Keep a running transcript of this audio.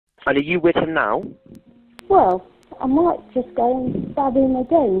And are you with him now? Well, I might just go and stab him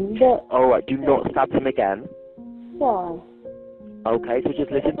again, but... Alright, do not stab him again. Why? Okay, so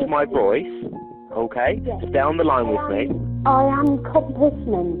just listen to my voice. Okay? Yes. Stay on the line with me. I am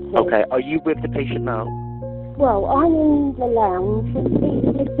complimented. Okay, are you with the patient now? Well, I'm in the lounge and he's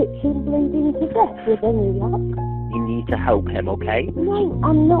in the kitchen bleeding to death with any luck. You need to help him, okay? No,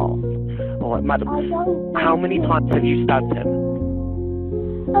 I'm not. Alright, madam. I don't... How many times have you stabbed him?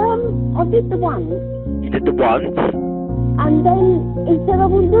 I did the once. You did the once? And then he said I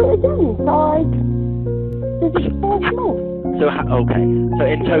wouldn't do it again, so I did it twice more. So, okay. So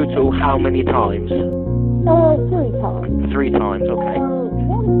in total, how many times? 3 times. 3 times, okay.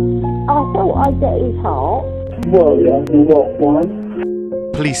 Once I thought I'd get his heart. Well, yeah, you got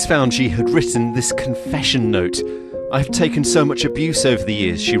one. Police found she had written this confession note. "I've taken so much abuse over the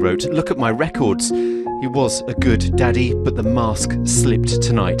years," she wrote. "Look at my records. He was a good daddy, but the mask slipped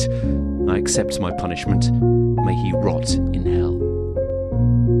tonight. I accept my punishment. May he rot in hell."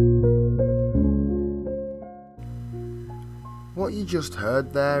 What you just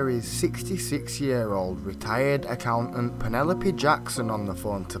heard there is 66-year-old retired accountant Penelope Jackson on the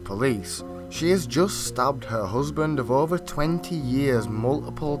phone to police. She has just stabbed her husband of over 20 years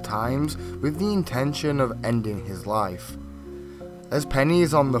multiple times with the intention of ending his life. As Penny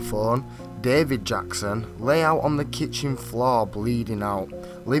is on the phone, David Jackson lay out on the kitchen floor bleeding out,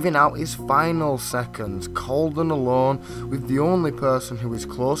 living out his final seconds cold and alone with the only person who is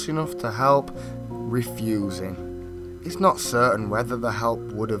close enough to help refusing. It's not certain whether the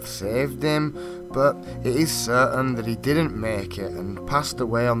help would have saved him, but it is certain that he didn't make it and passed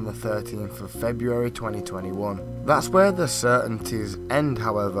away on the 13th of February 2021. That's where the certainties end,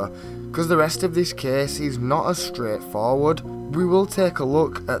 however, because the rest of this case is not as straightforward. We will take a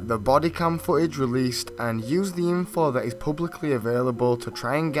look at the bodycam footage released and use the info that is publicly available to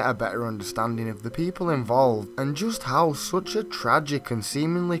try and get a better understanding of the people involved and just how such a tragic and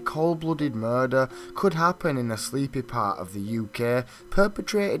seemingly cold-blooded murder could happen in a sleepy part of the UK,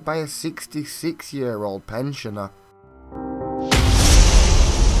 perpetrated by a 66-year-old pensioner.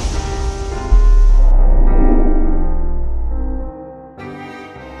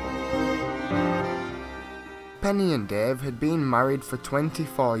 Penny and Dave had been married for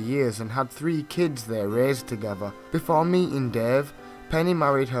 24 years and had 3 kids they raised together. Before meeting Dave, Penny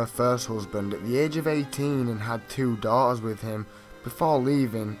married her first husband at the age of 18 and had 2 daughters with him before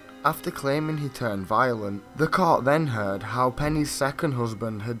leaving after claiming he turned violent. The court then heard how Penny's second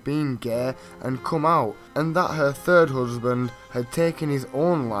husband had been gay and come out, and that her third husband had taken his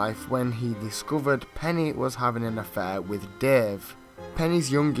own life when he discovered Penny was having an affair with Dave.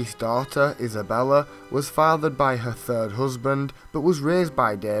 Penny's youngest daughter, Isabella, was fathered by her third husband, but was raised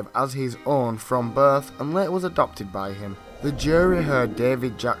by Dave as his own from birth and later was adopted by him. The jury heard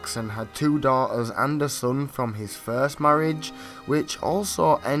David Jackson had 2 daughters and a son from his first marriage, which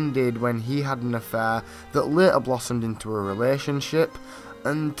also ended when he had an affair that later blossomed into a relationship,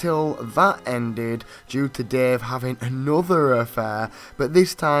 until that ended due to Dave having another affair, but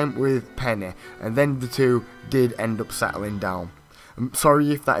this time with Penny, and then the two did end up settling down. I'm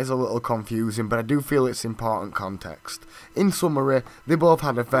sorry if that is a little confusing, but I do feel it's important context. In summary, they both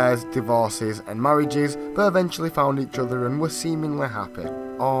had affairs, divorces and marriages, but eventually found each other and were seemingly happy.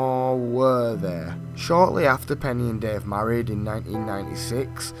 Or were they? Shortly after Penny and Dave married in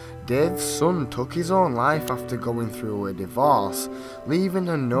 1996, Dave's son took his own life after going through a divorce, leaving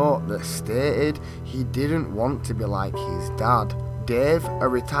a note that stated he didn't want to be like his dad. Dave, a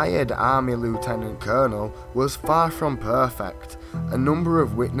retired Army Lieutenant Colonel, was far from perfect. A number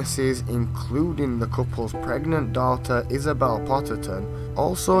of witnesses, including the couple's pregnant daughter Isabel Potterton,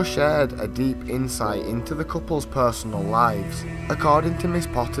 also shared a deep insight into the couple's personal lives. According to Miss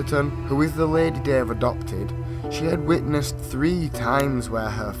Potterton, who is the lady Dave adopted, she had witnessed 3 times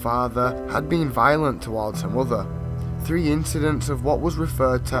where her father had been violent towards her mother. 3 incidents of what was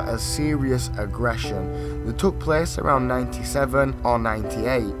referred to as serious aggression that took place around 97 or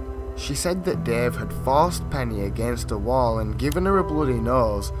 98. She said that Dave had forced Penny against a wall and given her a bloody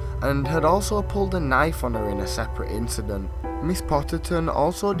nose, and had also pulled a knife on her in a separate incident. Miss Potterton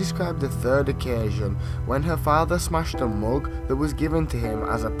also described a 3rd occasion when her father smashed a mug that was given to him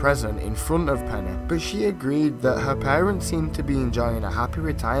as a present in front of Penny, but she agreed that her parents seemed to be enjoying a happy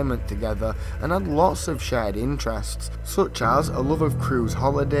retirement together and had lots of shared interests, such as a love of cruise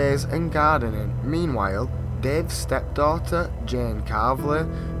holidays and gardening. Meanwhile, Dave's stepdaughter, Jane Carvely,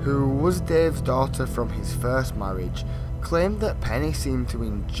 who was Dave's daughter from his first marriage, claimed that Penny seemed to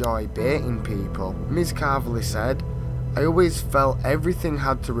enjoy baiting people. Ms. Carvely said, I always felt everything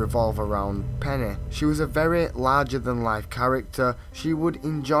had to revolve around Penny. She was a very larger-than-life character. She would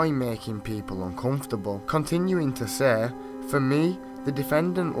enjoy making people uncomfortable. Continuing to say, for me, the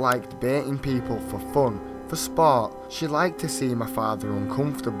defendant liked baiting people for fun, for sport. She liked to see my father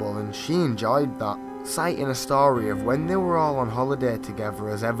uncomfortable and she enjoyed that, citing a story of when they were all on holiday together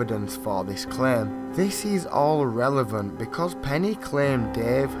as evidence for this claim. This is all relevant because Penny claimed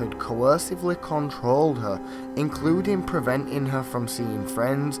Dave had coercively controlled her, including preventing her from seeing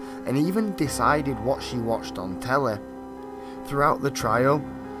friends and even decided what she watched on telly. Throughout the trial,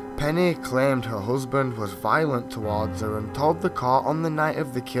 Penny claimed her husband was violent towards her and told the court on the night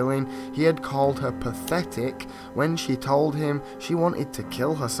of the killing he had called her pathetic when she told him she wanted to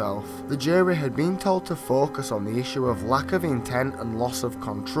kill herself. The jury had been told to focus on the issue of lack of intent and loss of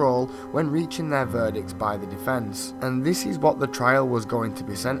control when reaching their verdicts by the defence, and this is what the trial was going to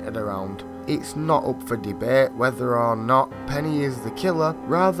be centred around. It's not up for debate whether or not Penny is the killer,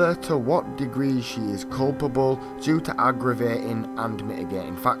 rather to what degree she is culpable due to aggravating and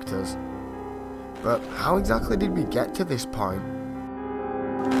mitigating factors. But how exactly did we get to this point?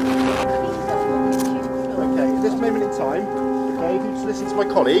 Okay, at this moment in time, okay, if you just listen to my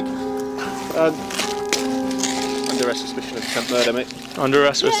colleague. Under arrest suspicion of attempt murder, mate. Under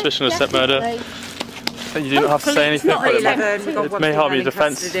arrest with suspicion of attempt murder. You do not have to say anything. It may harm your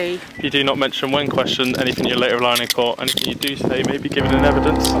defence. You do not mention when questioned anything you later rely on in court. Anything you do say may be given in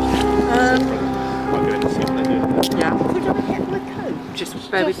evidence. Yeah. Could I get my coat?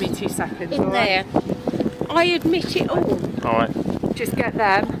 Just bear with me 2 seconds. In there. I admit it all. Alright. Just get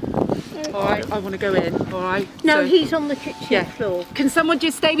them. Alright, I want to go in. Alright. No, So- he's on the kitchen floor. Can someone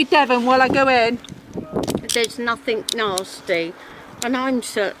just stay with Devon while I go in? There's nothing nasty, and I'm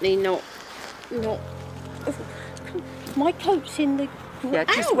certainly not. My coat's in the. Yeah,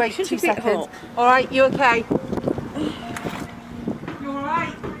 just Ow, wait it's 2 a bit seconds. hot. Alright, you okay? You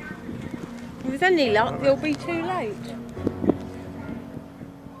alright? With any luck, you'll be too late.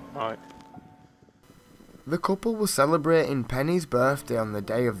 Alright. The couple was celebrating Penny's birthday on the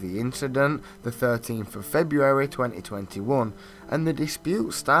day of the incident, the 13th of February 2021, and the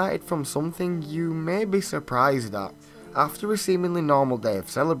dispute started from something you may be surprised at. After a seemingly normal day of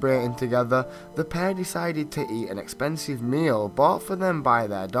celebrating together, the pair decided to eat an expensive meal bought for them by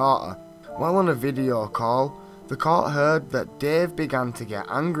their daughter. While on a video call, the court heard that Dave began to get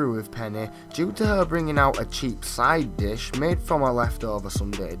angry with Penny due to her bringing out a cheap side dish made from a leftover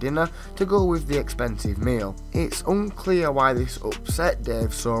Sunday dinner to go with the expensive meal. It's unclear why this upset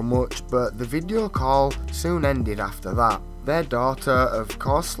Dave so much, but the video call soon ended after that. Their daughter, of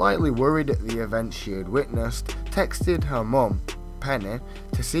course slightly worried at the events she had witnessed, texted her mum, Penny,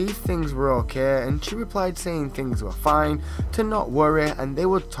 to see if things were okay, and she replied saying things were fine, to not worry and they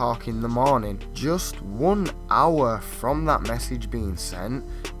would talk in the morning. Just 1 hour from that message being sent,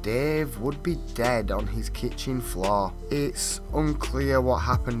 Dave would be dead on his kitchen floor. It's unclear what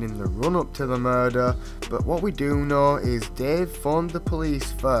happened in the run-up to the murder, but what we do know is Dave phoned the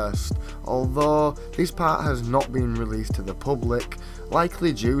police first, although this part has not been released to the public,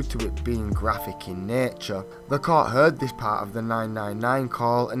 likely due to it being graphic in nature. The court heard this part of the 999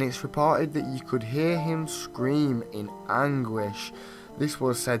 call, and it's reported that you could hear him scream in anguish. This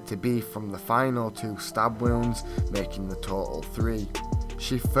was said to be from the final 2 stab wounds, making the total 3.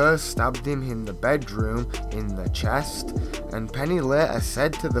 She first stabbed him in the bedroom, in the chest, and Penny later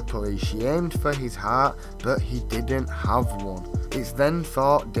said to the police she aimed for his heart, but he didn't have one. It's then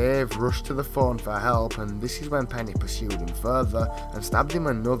thought Dave rushed to the phone for help, and this is when Penny pursued him further and stabbed him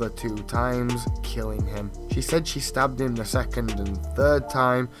another 2 times, killing him. She said she stabbed him the 2nd and 3rd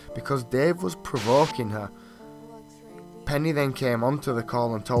time because Dave was provoking her. Penny then came onto the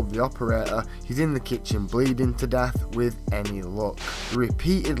call and told the operator he's in the kitchen bleeding to death with any luck,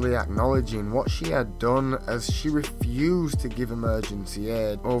 repeatedly acknowledging what she had done as she refused to give emergency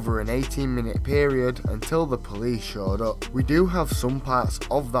aid over an 18-minute period until the police showed up. We do have some parts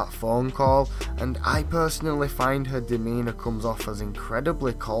of that phone call, and I personally find her demeanour comes off as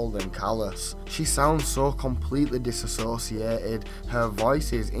incredibly cold and callous. She sounds so completely disassociated, her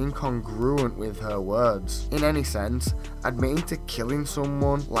voice is incongruent with her words. In any sense, admitting to killing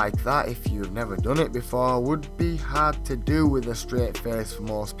someone like that if you've never done it before would be hard to do with a straight face for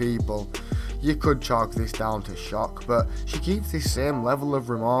most people. You could chalk this down to shock, but she keeps this same level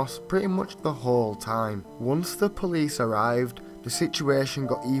of remorse pretty much the whole time. Once the police arrived, the situation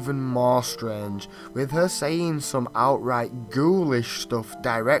got even more strange, with her saying some outright ghoulish stuff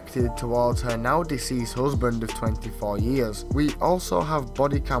directed towards her now deceased husband of 24 years. We also have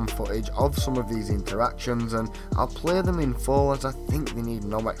bodycam footage of some of these interactions, and I'll play them in full as I think they need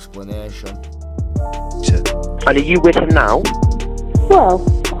no explanation. And are you with him now? Well,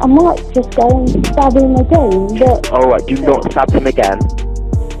 I might just go and stab him again, but... Alright, do not stab him again.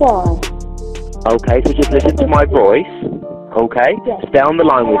 Why? Okay, so just listen to my voice. Okay? Yes. Stay on the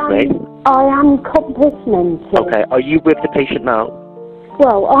line with me. I am compass mental. Okay, are you with the patient now?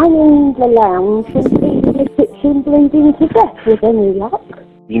 Well, I'm in the lounge and he's in the kitchen bleeding to death with any luck.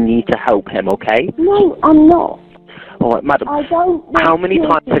 You need to help him, okay? No, I'm not. Alright, madam. I don't... How many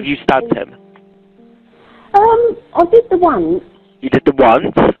times have you stabbed him? I did the once. You did the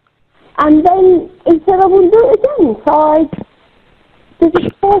once? And then he said I wouldn't do it again, so I did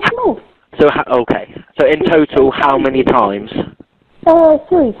it twice more. So, okay. So in total, how many times?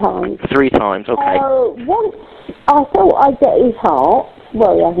 3 times. 3 times, okay. Once I thought I'd get his heart,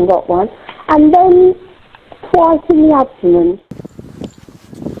 well, he hasn't got one, and then twice in the abdomen.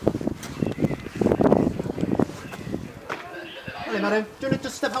 Hey, madam, do you need to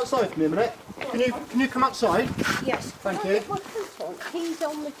step outside for me a minute? Can you come outside? Yes. Thank you. He's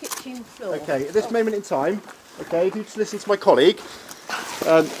on the kitchen floor. Okay, at this moment in time, okay, if you just listen to my colleague.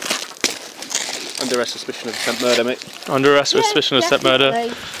 Under arrest suspicion of attempt murder, mate. Under arrest with suspicion of attempt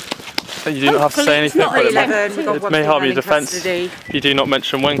murder. You do not have to say anything. It may harm your defence. You do not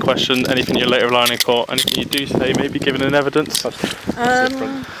mention when questioned anything you later rely on in court. Anything you do say may be given in evidence. I'll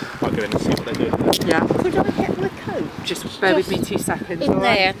go in and see what they do. Yeah. Could I get my coat? Just bear with me 2 seconds. In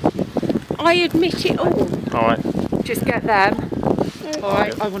there. I admit it all. Alright. Just get them.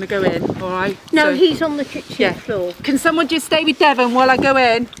 Alright, I want to go in. Alright. No, So, he's on the kitchen floor. can someone just stay with Devon while I go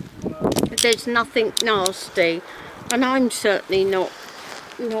in? There's nothing nasty, and I'm certainly not.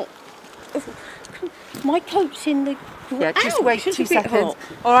 My coat's in the. Yeah, just Ow, wait it's 2 a bit seconds. hot.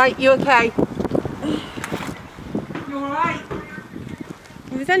 Alright, you okay? You alright?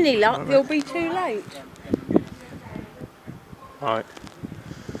 With any luck, you'll be too late. Alright.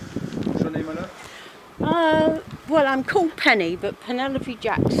 What's your name, Anna? Well, I'm called Penny, but Penelope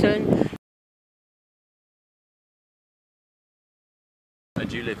Jackson.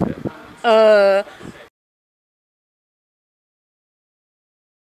 Do you live here?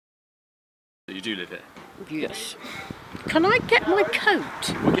 You do live here? Yes. Can I get my coat?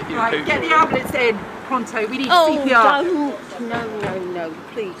 We'll get you a Right, coat. get the ambulance in. Pronto, we need Oh, CPR. don't. No,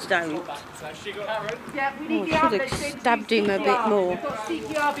 please don't. Yeah, we need the I should ambulance have in. stabbed him a bit more. We've got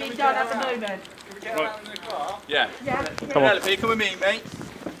CPR being done at the moment. Yeah. Yeah. Penelope, come with me, mate. Do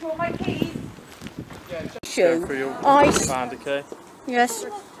you want my keys? Shoe. For your I band, okay? Yes.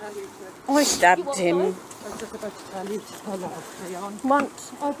 I stabbed him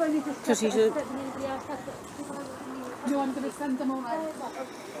once because he's a. No, I'm going to send them all out.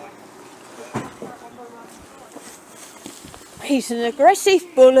 He's an aggressive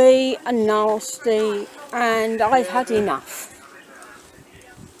bully and nasty, and I've had enough.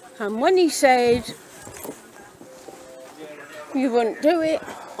 And when he said you wouldn't do it,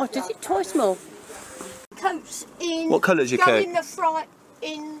 I did it twice more. Coats in. What colour's your coat? In the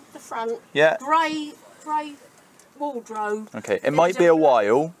front. Yeah. Grey wardrobe. Okay, it might be a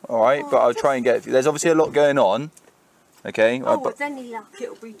while, alright, but I'll try and get... There's obviously a lot going on, okay? With any luck,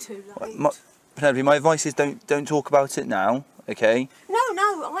 it'll be too late. Penelope, my advice is don't talk about it now, okay? No,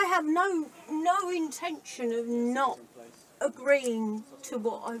 I have no intention of not agreeing to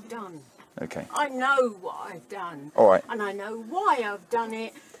what I've done. Okay. I know what I've done. Alright. And I know why I've done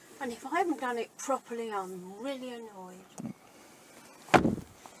it. And if I haven't done it properly, I'm really annoyed.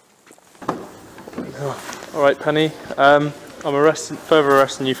 Alright, Penny. I'm further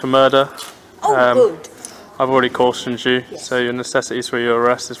arresting you for murder. Good. I've already cautioned you, so your necessities for your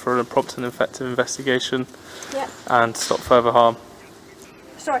arrest is for an prompt and effective investigation and stop further harm.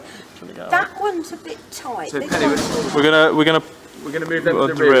 Sorry, that one's a bit tight. So This Penny, one's- We're gonna we're going to move them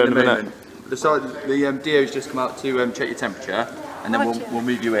to the rear in a minute. moment. The DO's just come out to check your temperature, and then we'll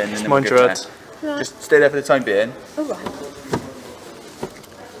move you in. And then Mind we'll your go head. there. Just stay there for the time being. All right.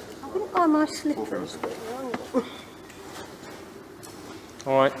 I wouldn't buy my slippers.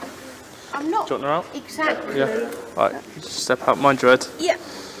 Alright. I'm not Do you want her out? exactly. Yeah. Alright, step out, mind your head. Yeah.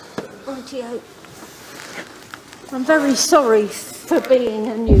 Rightio. I'm very sorry for being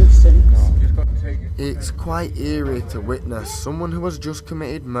a nuisance. It's quite eerie to witness someone who has just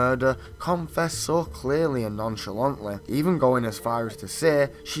committed murder confess so clearly and nonchalantly, even going as far as to say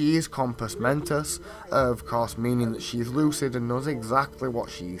she is compos mentis, of course meaning that she is lucid and knows exactly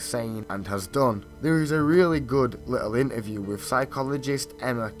what she is saying and has done. There is a really good little interview with psychologist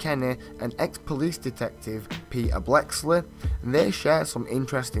Emma Kenny and ex-police detective Peter Blexley, and they share some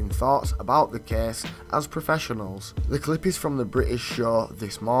interesting thoughts about the case as professionals. The clip is from the British show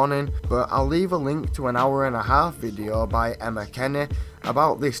This Morning, but I'll leave a link link to an 1.5-hour video by Emma Kenny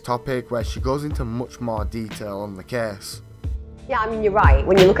about this topic where she goes into much more detail on the case. Yeah, I mean, you're right.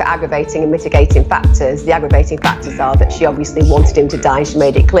 When you look at aggravating and mitigating factors, the aggravating factors are that she obviously wanted him to die. She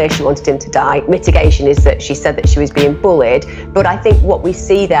made it clear she wanted him to die. Mitigation is that she said that she was being bullied. But I think what we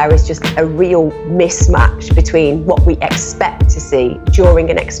see there is just a real mismatch between what we expect to see during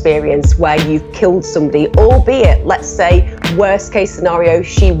an experience where you've killed somebody, albeit, let's say, worst case scenario,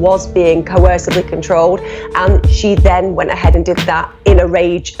 she was being coercively controlled, and she then went ahead and did that in a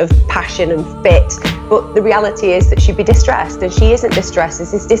rage of passion and fit. But the reality is that she'd be distressed, and she isn't distressed.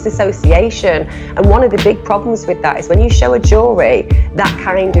 This is disassociation. And one of the big problems with that is when you show a jury that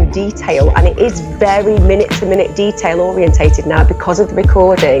kind of detail, and it is very minute-to-minute detail orientated now because of the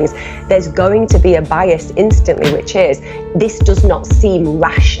recordings, there's going to be a bias instantly, which is this does not seem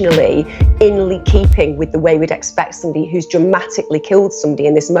rationally in keeping with the way we'd expect somebody who's dramatically killed somebody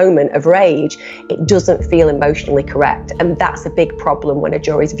in this moment of rage. It doesn't feel emotionally correct, and that's a big problem when a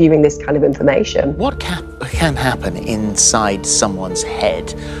jury's viewing this kind of information. What can happen inside someone's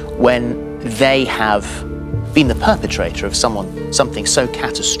head when they have been the perpetrator of something so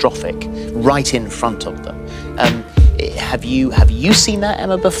catastrophic right in front of them? Have you seen that,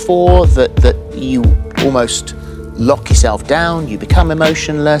 Emma, before, that you almost lock yourself down, you become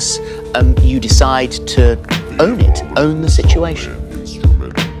emotionless, you decide to own the situation?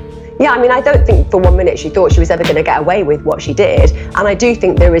 Yeah, I mean, I don't think for 1 minute she thought she was ever going to get away with what she did. And I do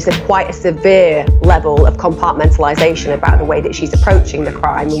think there is quite a severe level of compartmentalisation about the way that she's approaching the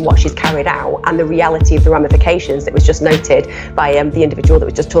crime and what she's carried out, and the reality of the ramifications that was just noted by the individual that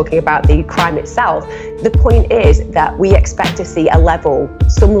was just talking about the crime itself. The point is that we expect to see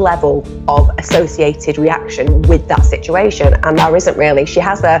some level of associated reaction with that situation, and there isn't really. She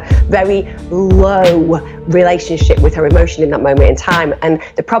has a very low relationship with her emotion in that moment in time, and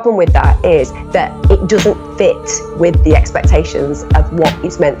the problem with that is that it doesn't fit with the expectations of what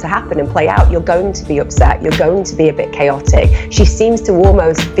is meant to happen and play out. You're going to be upset, you're going to be a bit chaotic. She seems to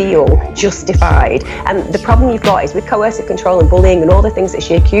almost feel justified, and the problem you've got is with coercive control and bullying and all the things that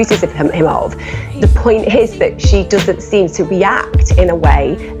she accuses him of, the point is that she doesn't seem to react in a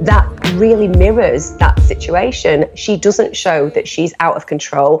way that really mirrors that situation. She doesn't show that she's out of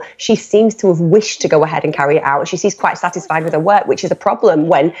control. She seems to have wished to go ahead and carry it out. She seems quite satisfied with her work, which is a problem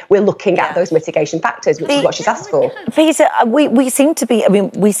when we're looking at those mitigation factors, which is what she's asked for. Peter, we seem to be, I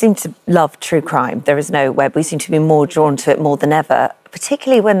mean, we seem to love true crime. There is no web. We seem to be more drawn to it more than ever,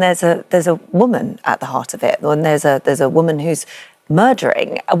 particularly when there's a woman at the heart of it, when there's a woman who's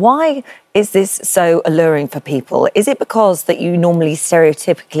murdering. Why is this so alluring for people? Is it because that you normally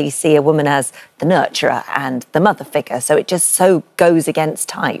stereotypically see a woman as the nurturer and the mother figure, so it just so goes against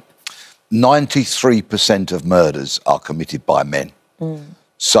type? 93% of murders are committed by men.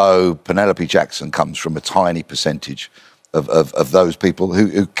 So Penelope Jackson comes from a tiny percentage of those people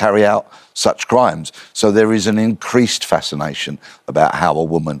who carry out such crimes. So there is an increased fascination about how a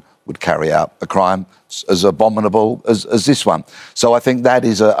woman would carry out a crime as abominable as this one. So I think that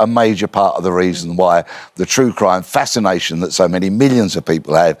is a major part of the reason why the true crime fascination that so many millions of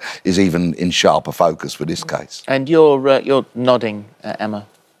people have is even in sharper focus for this case. And you're nodding, Emma.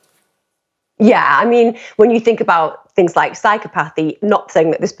 Yeah, I mean, when you think about things like psychopathy, not saying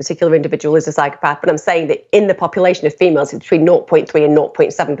that this particular individual is a psychopath, but I'm saying that in the population of females, it's between 0.3 and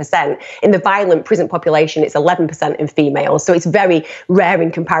 0.7%. In the violent prison population, it's 11% in females. So it's very rare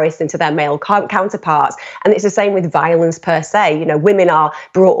in comparison to their male counterparts. And it's the same with violence per se. You know, women are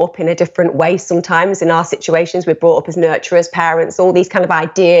brought up in a different way sometimes. In our situations, we're brought up as nurturers, parents, all these kind of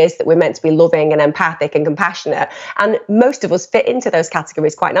ideas that we're meant to be loving and empathic and compassionate. And most of us fit into those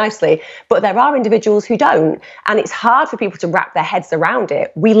categories quite nicely. But there are individuals who don't. And it's hard for people to wrap their heads around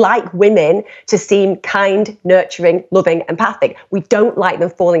it. We like women to seem kind, nurturing, loving, empathic. We don't like them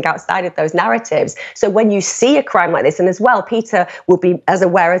falling outside of those narratives. So when you see a crime like this, and as well, Peter will be as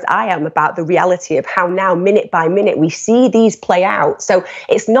aware as I am about the reality of how now, minute by minute, we see these play out. So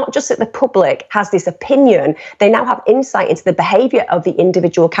it's not just that the public has this opinion, they now have insight into the behaviour of the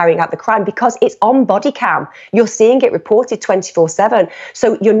individual carrying out the crime because it's on body cam. You're seeing it reported 24/7.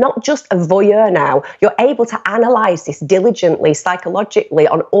 So you're not just a voyeur now, you're able to analyse this diligently, psychologically,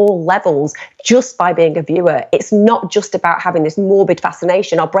 on all levels, just by being a viewer. It's not just about having this morbid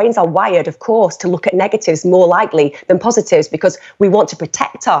fascination. Our brains are wired, of course, to look at negatives more likely than positives because we want to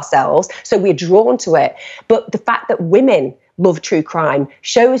protect ourselves, so we're drawn to it. But the fact that women love true crime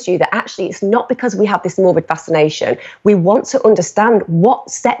shows you that actually it's not because we have this morbid fascination. We want to understand what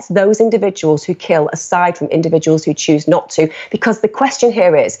sets those individuals who kill aside from individuals who choose not to, because the question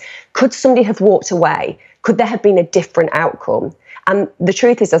here is, could somebody have walked away? Could there have been a different outcome? And the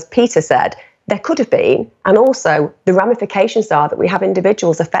truth is, as Peter said, there could have been, and also the ramifications are that we have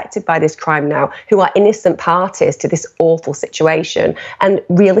individuals affected by this crime now who are innocent parties to this awful situation. And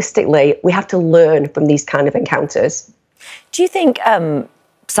realistically, we have to learn from these kind of encounters. Do you think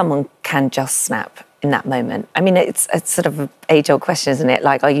someone can just snap in that moment? I mean, it's sort of an age-old question, isn't it?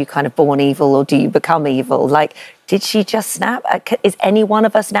 Like, are you kind of born evil or do you become evil? Like, did she just snap? Is any one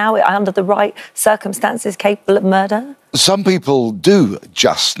of us now, under the right circumstances, capable of murder? Some people do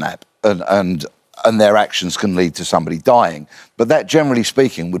just snap, and their actions can lead to somebody dying. But that, generally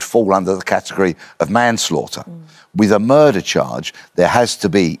speaking, would fall under the category of manslaughter. With a murder charge, there has to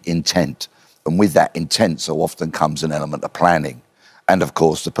be intent. And with that intent, so often comes an element of planning. And of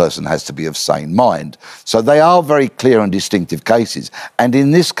course, the person has to be of sane mind. So they are very clear and distinctive cases. And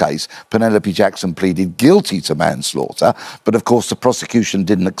in this case, Penelope Jackson pleaded guilty to manslaughter. But of course, the prosecution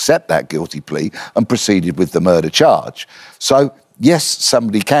didn't accept that guilty plea and proceeded with the murder charge. So yes,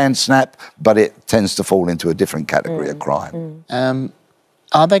 somebody can snap, but it tends to fall into a different category of crime.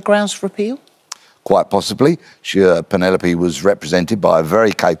 Are there grounds for appeal? Quite possibly. Penelope was represented by a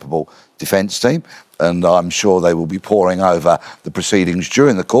very capable defence team, and I'm sure they will be poring over the proceedings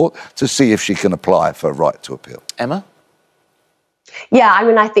during the court to see if she can apply for a right to appeal. Emma? Yeah, I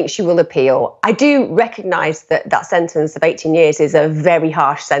mean, I think she will appeal. I do recognise that that sentence of 18 years is a very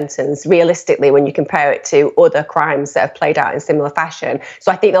harsh sentence, realistically, when you compare it to other crimes that have played out in similar fashion. So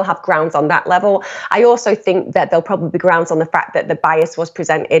I think they'll have grounds on that level. I also think that there'll probably be grounds on the fact that the bias was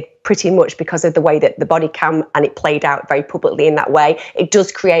presented pretty much because of the way that the body cam and it played out very publicly in that way. It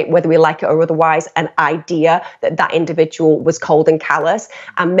does create, whether we like it or otherwise, an idea that that individual was cold and callous,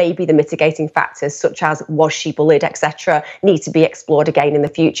 and maybe the mitigating factors such as was she bullied, etc., need to be explored again in the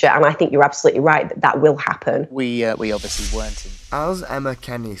future. And I think you're absolutely right that that will happen. We obviously weren't in. As Emma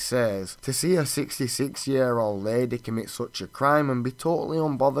Kenny says, to see a 66-year-old lady commit such a crime and be totally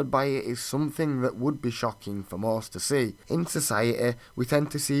unbothered by it is something that would be shocking for most to see. In society, we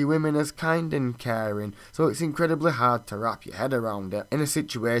tend to see women as kind and caring, so it's incredibly hard to wrap your head around it. In a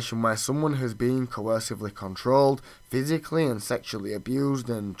situation where someone has been coercively controlled, physically and sexually abused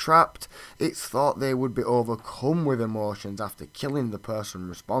and trapped, it's thought they would be overcome with emotions after killing the person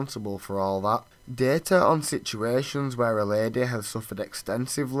responsible for all that. Data on situations where a lady has suffered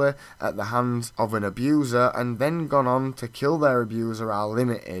extensively at the hands of an abuser and then gone on to kill their abuser are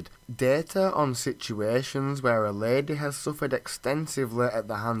limited. Data on situations where a lady has suffered extensively at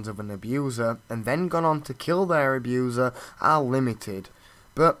the hands of an abuser and then gone on to kill their abuser are limited.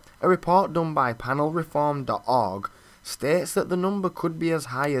 But a report done by panelreform.org states that the number could be as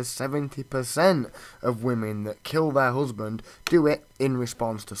high as 70% of women that kill their husband do it in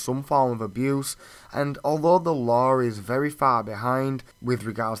response to some form of abuse, and although the law is very far behind with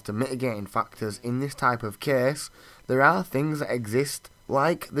regards to mitigating factors in this type of case, there are things that exist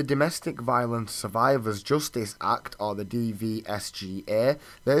like the Domestic Violence Survivors Justice Act, or the DVSGA,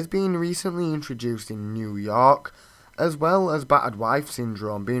 that has been recently introduced in New York, as well as battered wife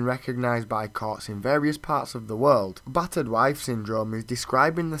syndrome being recognised by courts in various parts of the world. Battered wife syndrome is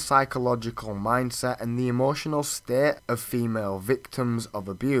describing the psychological mindset and the emotional state of female victims of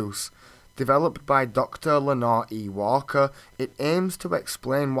abuse. Developed by Dr. Lenore E. Walker, it aims to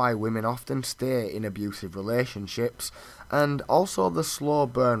explain why women often stay in abusive relationships, and also the slow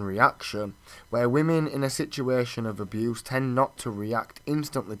burn reaction, where women in a situation of abuse tend not to react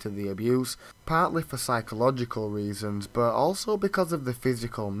instantly to the abuse, partly for psychological reasons, but also because of the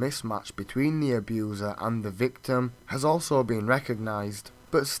physical mismatch between the abuser and the victim has also been recognised.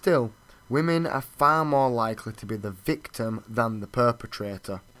 But still, women are far more likely to be the victim than the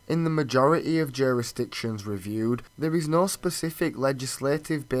perpetrator. In the majority of jurisdictions reviewed, there is no specific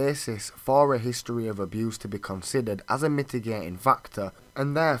legislative basis for a history of abuse to be considered as a mitigating factor,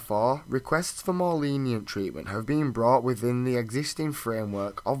 and therefore, requests for more lenient treatment have been brought within the existing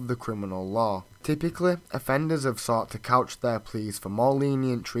framework of the criminal law. Typically, offenders have sought to couch their pleas for more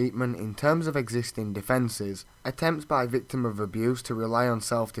lenient treatment in terms of existing defences. Attempts by victim of abuse to rely on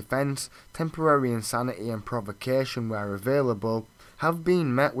self-defence, temporary insanity and provocation where available have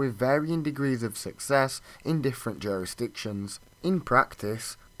been met with varying degrees of success in different jurisdictions. In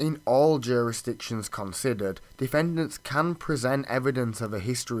practice, in all jurisdictions considered, defendants can present evidence of a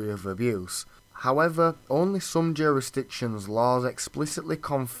history of abuse. However, only some jurisdictions' laws explicitly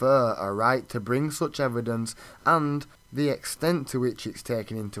confer a right to bring such evidence, and the extent to which it's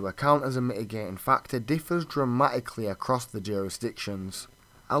taken into account as a mitigating factor differs dramatically across the jurisdictions.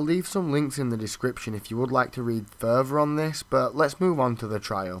 I'll leave some links in the description if you would like to read further on this, but let's move on to the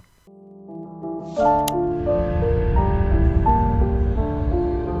trial.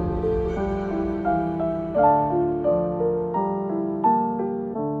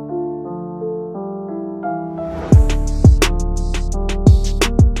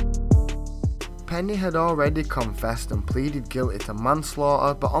 Penny had already confessed and pleaded guilty to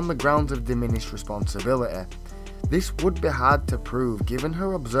manslaughter, but on the grounds of diminished responsibility. This would be hard to prove given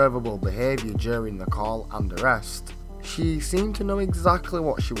her observable behaviour during the call and arrest. She seemed to know exactly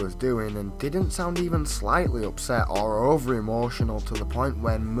what she was doing and didn't sound even slightly upset or over-emotional to the point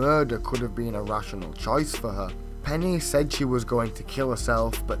where murder could have been a rational choice for her. Penny said she was going to kill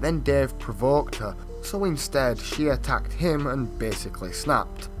herself, but then Dave provoked her, so instead she attacked him and basically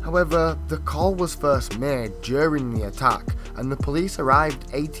snapped. However, the call was first made during the attack and the police arrived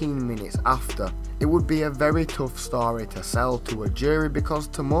 18 minutes after. It would be a very tough story to sell to a jury because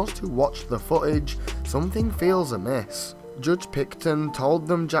to most who watched the footage, something feels amiss. Judge Picton told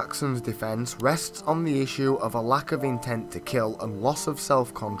them Jackson's defence rests on the issue of a lack of intent to kill and loss of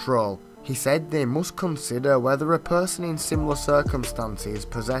self-control. He said they must consider whether a person in similar circumstances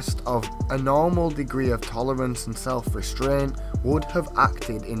possessed of a normal degree of tolerance and self-restraint would have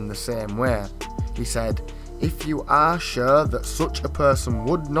acted in the same way. He said, if you are sure that such a person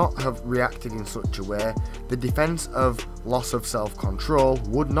would not have reacted in such a way, the defence of loss of self-control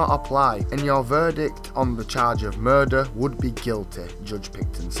would not apply, and your verdict on the charge of murder would be guilty, Judge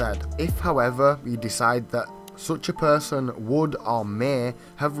Picton said. If, however, you decide that such a person would or may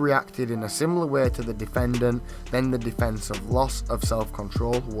have reacted in a similar way to the defendant, then the defence of loss of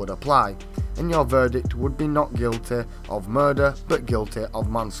self-control would apply, and your verdict would be not guilty of murder but guilty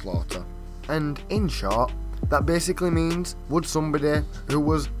of manslaughter. And in short, that basically means, would somebody who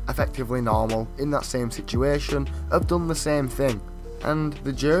was effectively normal in that same situation have done the same thing? And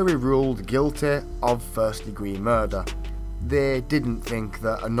the jury ruled guilty of first-degree murder. They didn't think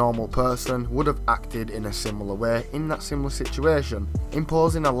that a normal person would have acted in a similar way in that similar situation,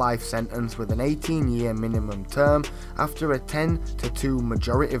 imposing a life sentence with an 18-year minimum term after a 10-2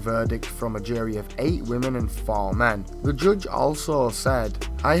 majority verdict from a jury of 8 women and 4 men. The judge also said,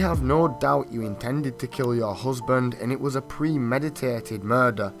 I have no doubt you intended to kill your husband and it was a premeditated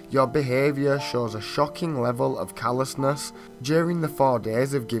murder. Your behaviour shows a shocking level of callousness. During the 4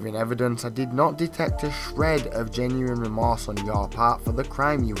 days of giving evidence, I did not detect a shred of genuine remorse on your part for the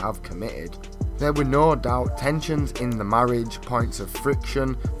crime you have committed. There were no doubt tensions in the marriage, points of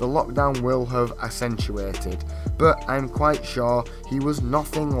friction the lockdown will have accentuated, but I'm quite sure he was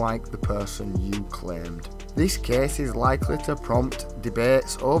nothing like the person you claimed. This case is likely to prompt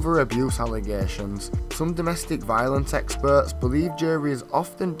debates over abuse allegations. Some domestic violence experts believe juries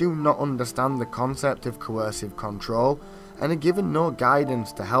often do not understand the concept of coercive control and are given no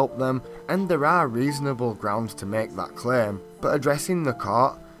guidance to help them, and there are reasonable grounds to make that claim. But addressing the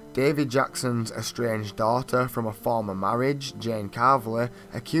court, David Jackson's estranged daughter from a former marriage, Jane Carvely,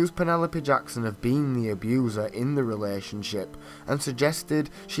 accused Penelope Jackson of being the abuser in the relationship and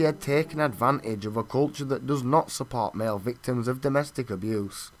suggested she had taken advantage of a culture that does not support male victims of domestic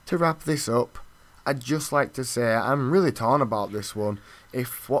abuse. To wrap this up, I'd just like to say I'm really torn about this one.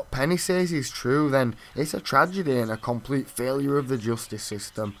 If what Penny says is true, then it's a tragedy and a complete failure of the justice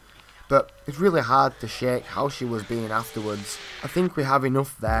system. But it's really hard to shake how she was being afterwards. I think we have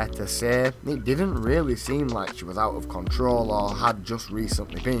enough there to say it didn't really seem like she was out of control or had just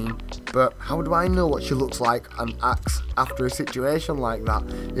recently been. But how do I know what she looks like and acts after a situation like that?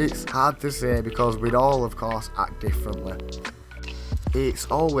 It's hard to say because we'd all of course act differently. It's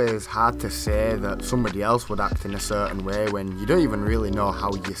always hard to say that somebody else would act in a certain way when you don't even really know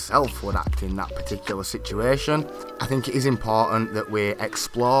how yourself would act in that particular situation. I think it is important that we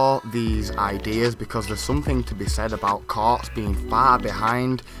explore these ideas because there's something to be said about courts being far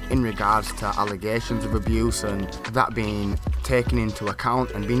behind in regards to allegations of abuse and that being taken into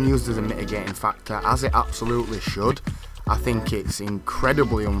account and being used as a mitigating factor, as it absolutely should. I think it's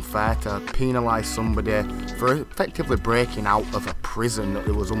incredibly unfair to penalise somebody for effectively breaking out of a prison that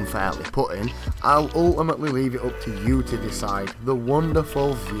they was unfairly put in. I'll ultimately leave it up to you to decide, the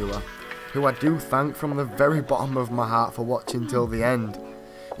wonderful viewer, who I do thank from the very bottom of my heart for watching till the end.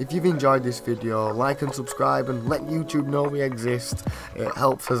 If you've enjoyed this video, like and subscribe and let YouTube know we exist. It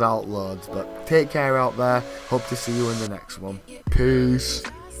helps us out loads. But take care out there, hope to see you in the next one. Peace.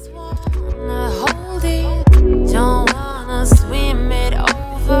 Don't wanna swim it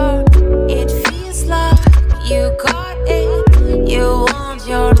over. It feels like you got it. You want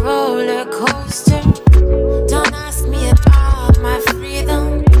your roller coaster. Don't ask me about my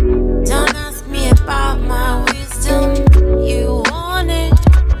freedom. Don't ask me about my wisdom. You want it,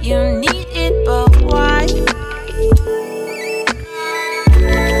 you need it, but why?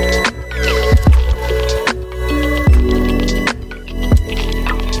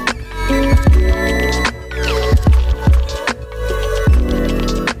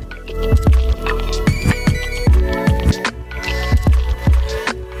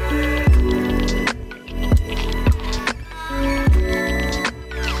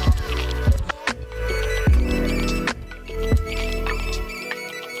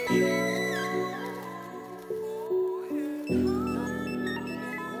 Don't